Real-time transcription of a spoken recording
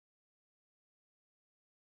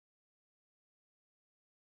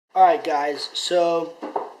Alright guys, so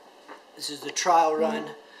this is the trial run.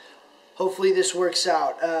 Hopefully this works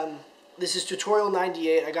out. This is tutorial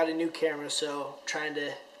 98. I got a new camera, so trying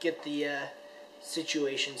to get the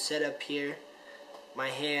situation set up here. My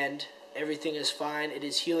hand, everything is fine. It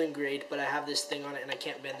is healing great, but I have this thing on it and I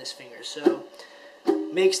can't bend this finger. So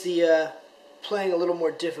makes the playing a little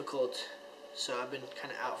more difficult. So I've been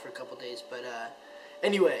kind of out for a couple days. But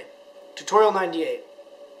anyway, tutorial 98.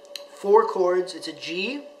 4 chords. It's a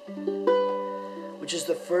G, which is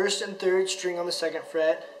the 1st and 3rd string on the 2nd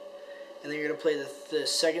fret, and then you're going to play the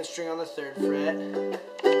 2nd string on the 3rd fret.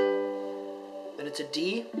 Then it's a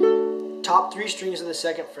D, top 3 strings of the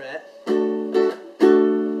 2nd fret. Then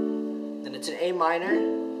it's an A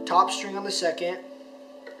minor, top string on the 2nd,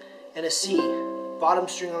 and a C, bottom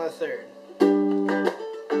string on the 3rd.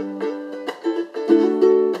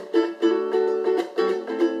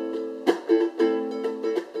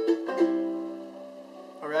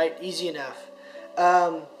 Easy enough.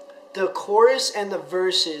 The chorus and the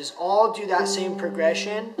verses all do that same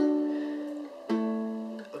progression.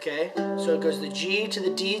 Okay, so it goes the G to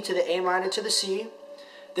the D to the A minor to the C.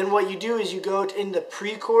 Then what you do is you go in the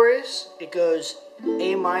pre-chorus. It goes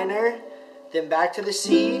A minor, then back to the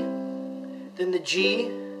C, then the G,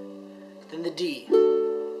 then the D.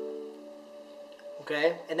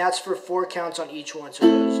 Okay, and that's for 4 counts on each one. So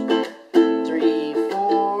it goes 3,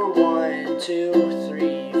 4, 1, 2,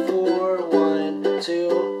 3.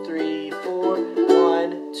 2, 3, 4,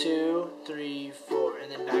 1, 2, 3, 4,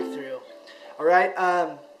 and then back through. Alright,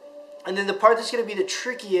 and then the part that's going to be the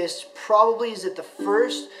trickiest probably is at the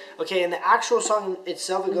first. Okay, in the actual song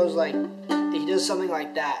itself, it goes like, he does something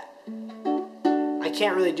like that. I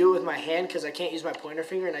can't really do it with my hand because I can't use my pointer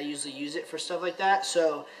finger, and I usually use it for stuff like that.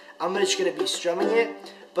 So I'm just going to be strumming it,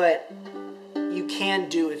 but you can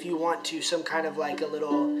do, if you want to, some kind of like a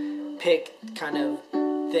little pick kind of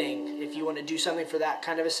thing if you want to do something for that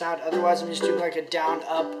kind of a sound. Otherwise I'm just doing like a down,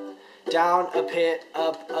 up, hit,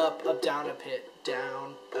 up, down, up, hit,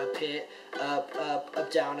 down, up, hit, up,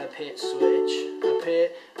 down, up, hit, switch, up,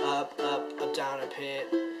 hit, up, down, up, hit.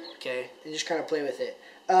 Okay, and just kind of play with it.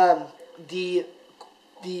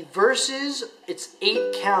 The verses, it's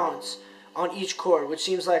 8 counts on each chord, which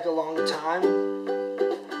seems like a long time.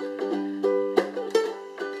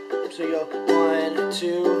 So you go 1,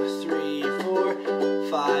 2, 3, 4,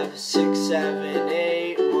 5, 6, 7,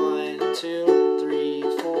 8, 1, 2, 3,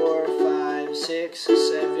 4, 5, 6,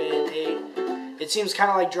 7, 8. It seems kind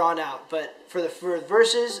of like drawn out, but for the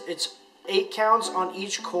verses, it's 8 counts on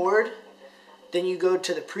each chord. Then you go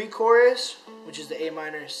to the pre-chorus, which is the A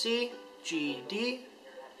minor, C, G, D.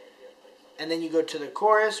 And then you go to the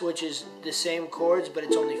chorus, which is the same chords, but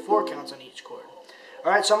it's only 4 counts on each chord.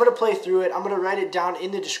 Alright, so I'm going to play through it. I'm going to write it down in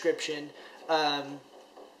the description.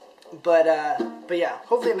 But yeah,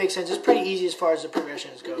 hopefully it makes sense. It's pretty easy as far as the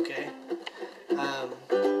progressions go, okay?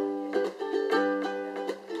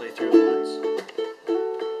 Play through it once.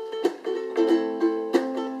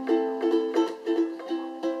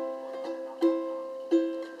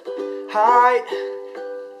 Hi.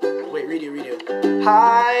 Wait, redo.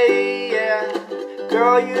 Hi, yeah.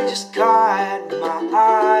 Girl, you just caught my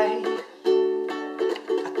eye.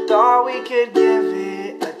 Thought we could give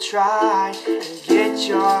it a try and get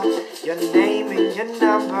your name and your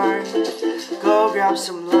number. Go grab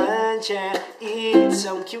some lunch and eat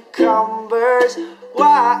some cucumbers.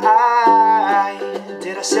 Why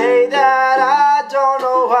did I say that? I don't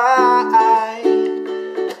know why.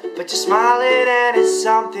 But you're smiling and it's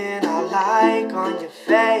something I like on your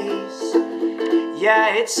face.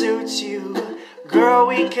 Yeah, it suits you. Girl,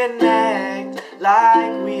 we connect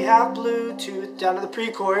like we have Bluetooth. Down to the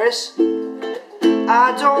pre-chorus.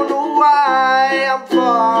 I don't know why I'm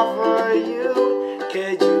falling for you.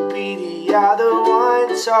 Could you be the other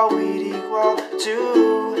one so we'd equal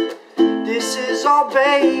to? This is all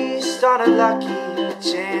based on a lucky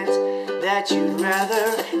chance that you'd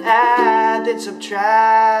rather add than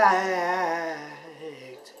subtract.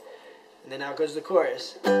 And then out goes the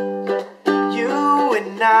chorus. You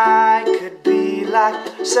and I could be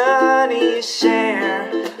like Sunny Share,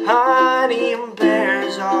 honey and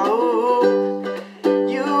bears. Oh,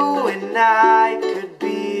 you and I could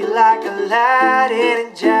be like Aladdin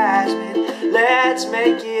and Jasmine. Let's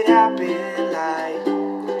make it happen like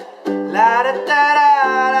la da da da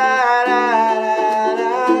da da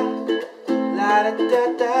la da da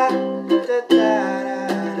da da da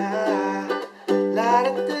la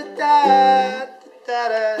da da da da.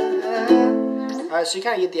 Alright, so you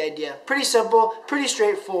kind of get the idea. Pretty simple, pretty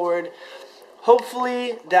straightforward.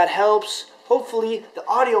 Hopefully that helps. Hopefully the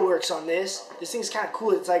audio works on this. This thing's kind of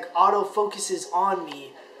cool. It's like auto focuses on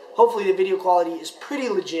me. hopefully the video quality is pretty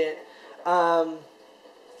legit.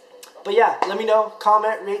 But yeah, let me know,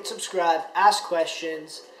 comment, rate, subscribe, ask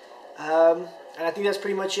questions. And I think that's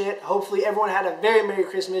pretty much it. Hopefully everyone had a very Merry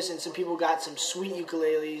Christmas and some people got some sweet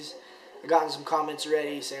ukuleles. I've gotten some comments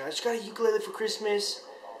already saying, I just got a ukulele for Christmas.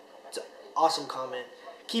 It's an awesome comment.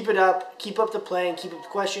 Keep it up. Keep up the playing. Keep up the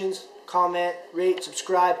questions. Comment, rate,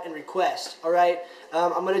 subscribe, and request. Alright?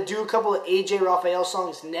 I'm going to do a couple of AJ Raphael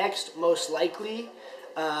songs next, most likely.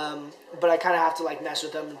 But I kind of have to like mess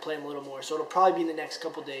with them and play them a little more. So it'll probably be in the next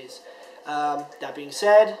couple days. That being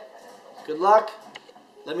said, good luck.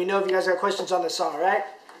 Let me know if you guys got questions on this song, alright?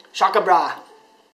 Shaka bra.